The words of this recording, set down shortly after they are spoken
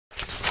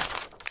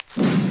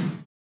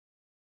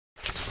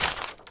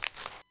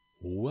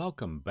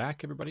Welcome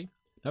back, everybody.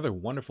 Another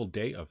wonderful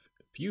day of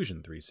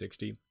Fusion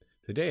 360.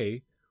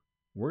 Today,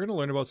 we're going to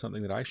learn about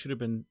something that I should have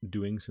been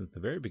doing since the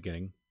very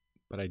beginning,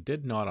 but I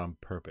did not on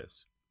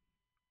purpose.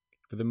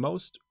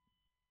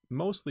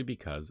 Mostly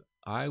because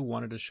I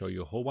wanted to show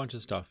you a whole bunch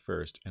of stuff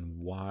first and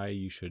why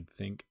you should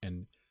think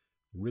and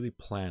really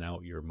plan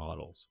out your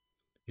models.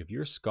 If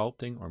you're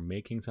sculpting or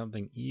making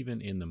something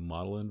even in the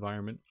model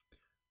environment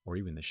or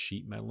even the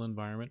sheet metal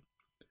environment,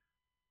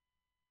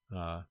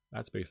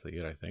 that's basically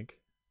it, I think.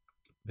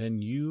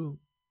 Then you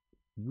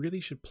really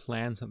should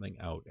plan something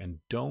out and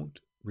don't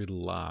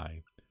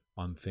rely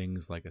on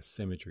things like a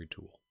symmetry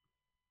tool.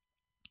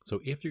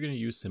 So if you're going to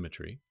use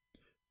symmetry,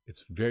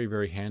 it's very,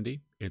 very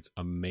handy. It's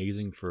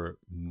amazing for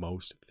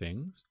most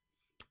things,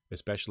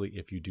 especially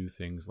if you do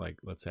things like,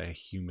 let's say a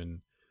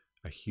human,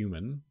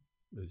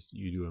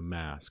 you do a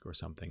mask or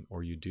something,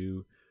 or you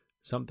do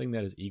something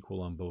that is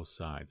equal on both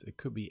sides. It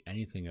could be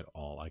anything at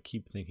all. I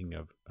keep thinking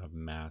of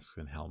masks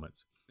and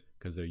helmets,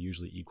 because they're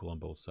usually equal on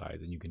both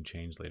sides and you can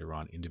change later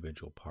on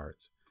individual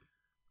parts.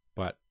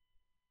 But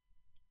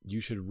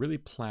you should really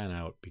plan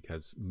out,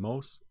 because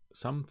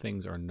some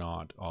things are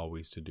not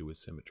always to do with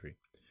symmetry,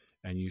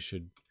 and you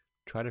should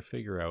try to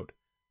figure out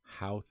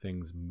how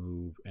things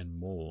move and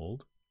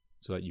mold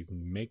so that you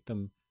can make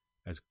them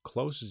as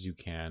close as you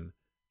can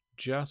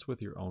just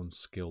with your own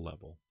skill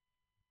level.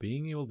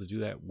 Being able to do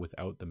that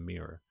without the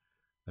mirror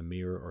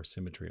or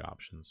symmetry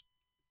options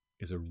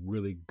is a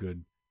really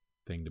good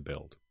thing to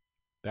build.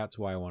 That's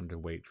why I wanted to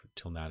wait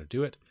till now to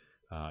do it.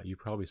 You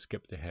probably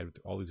skipped ahead with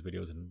all these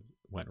videos and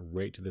went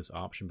right to this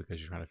option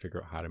because you're trying to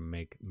figure out how to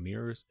make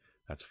mirrors.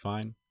 That's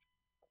fine.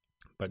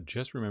 But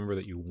just remember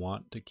that you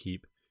want to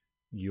keep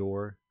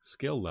your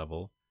skill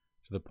level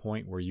to the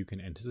point where you can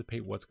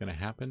anticipate what's going to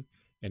happen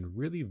and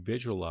really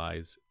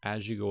visualize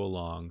as you go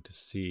along to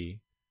see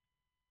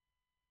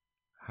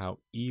how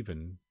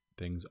even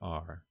things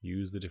are.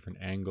 Use the different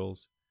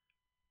angles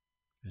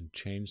and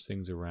change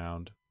things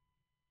around.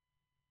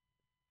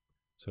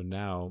 So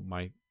now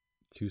my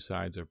two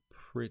sides are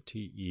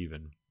pretty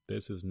even.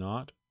 This is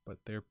not, but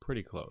they're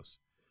pretty close.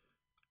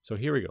 So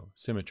here we go,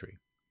 symmetry.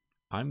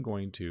 I'm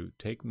going to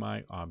take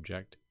my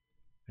object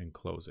and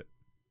close it.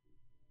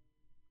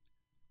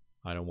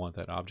 I don't want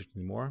that object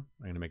anymore.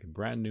 I'm going to make a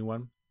brand new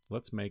one.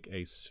 Let's make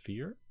a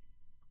sphere.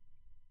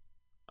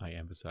 I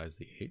emphasize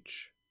the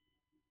H.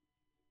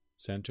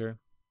 Center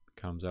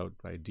comes out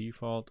by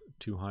default.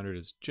 200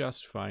 is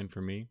just fine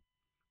for me.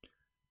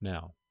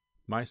 Now,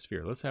 my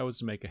sphere, let's say I was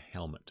to make a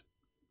helmet.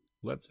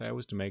 Let's say I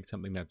was to make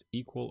something that's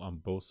equal on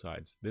both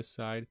sides. This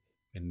side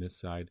and this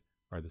side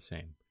are the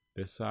same.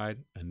 This side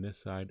and this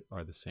side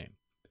are the same.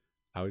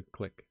 I would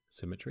click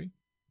symmetry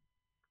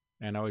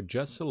and I would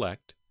just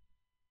select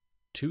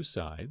two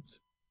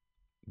sides,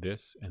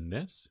 this and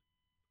this,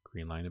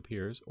 green line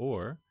appears,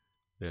 or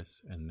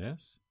this and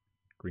this,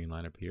 green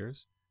line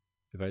appears.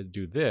 If I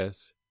do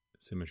this,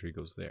 symmetry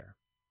goes there.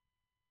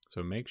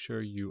 So make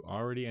sure you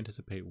already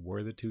anticipate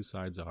where the two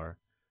sides are.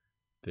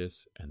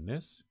 This and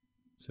this,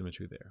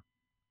 symmetry there.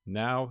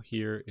 Now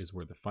here is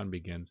where the fun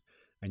begins,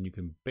 and you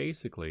can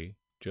basically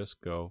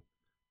just go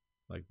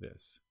like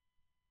this.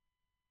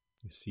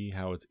 You see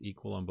how it's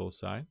equal on both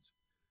sides?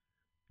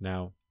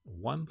 Now,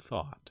 one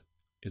thought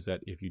is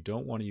that if you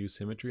don't want to use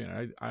symmetry,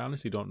 and I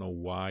honestly don't know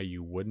why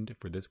you wouldn't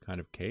for this kind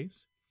of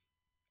case,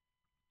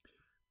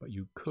 but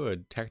you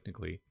could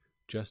technically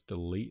just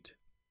delete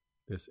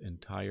this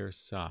entire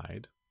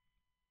side.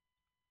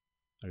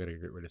 I gotta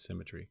get rid of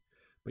symmetry.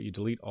 But you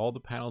delete all the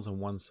panels on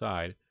one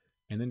side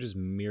and then just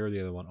mirror the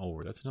other one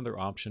over. That's another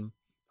option.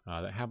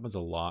 That happens a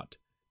lot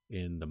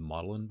in the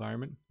model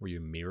environment where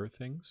you mirror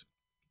things.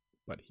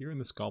 But here in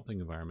the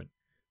sculpting environment,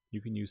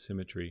 you can use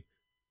symmetry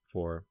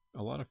for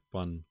a lot of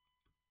fun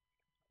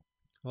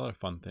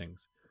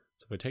things.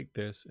 So if I take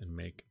this and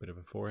make a bit of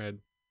a forehead,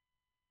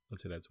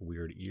 let's say that's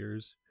weird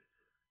ears.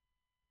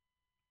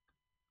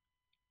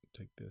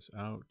 Take this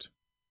out.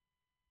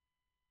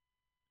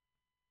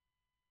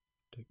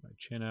 Take my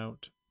chin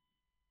out.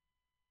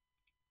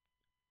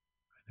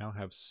 Now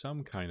have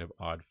some kind of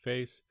odd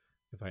face.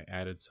 If I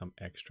added some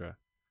extra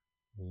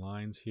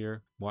lines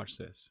here, watch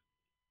this.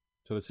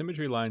 So the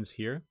symmetry line's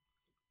here,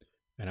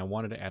 and I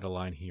wanted to add a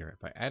line here.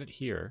 If I add it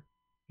here,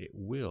 it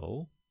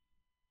will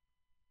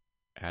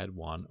add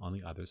one on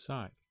the other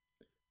side.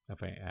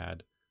 If I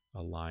add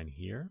a line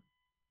here,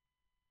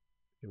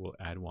 it will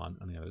add one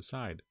on the other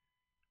side.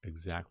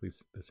 Exactly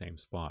the same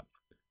spot.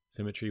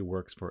 Symmetry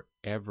works for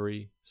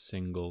every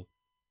single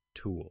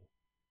tool,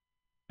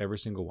 every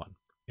single one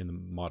in the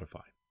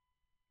modify.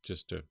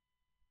 Just to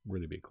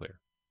really be clear.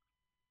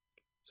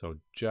 So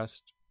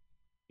just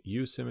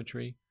use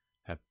symmetry,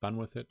 have fun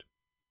with it.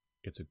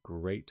 It's a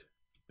great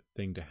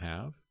thing to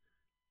have,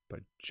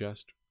 but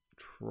just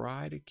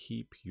try to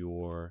keep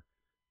your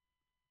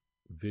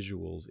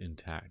visuals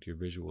intact, your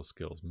visual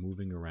skills,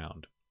 moving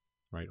around,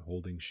 right?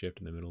 Holding shift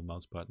in the middle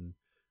mouse button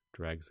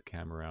drags the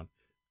camera around.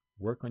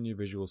 Work on your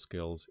visual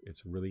skills.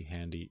 It's really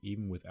handy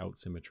even without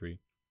symmetry,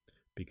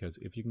 because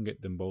if you can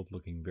get them both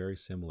looking very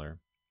similar,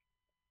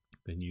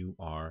 then you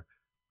are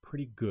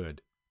pretty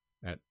good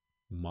at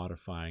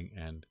modifying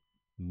and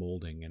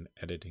molding and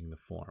editing the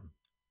form.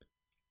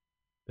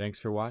 Thanks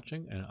for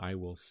watching, and I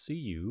will see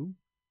you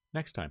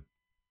next time.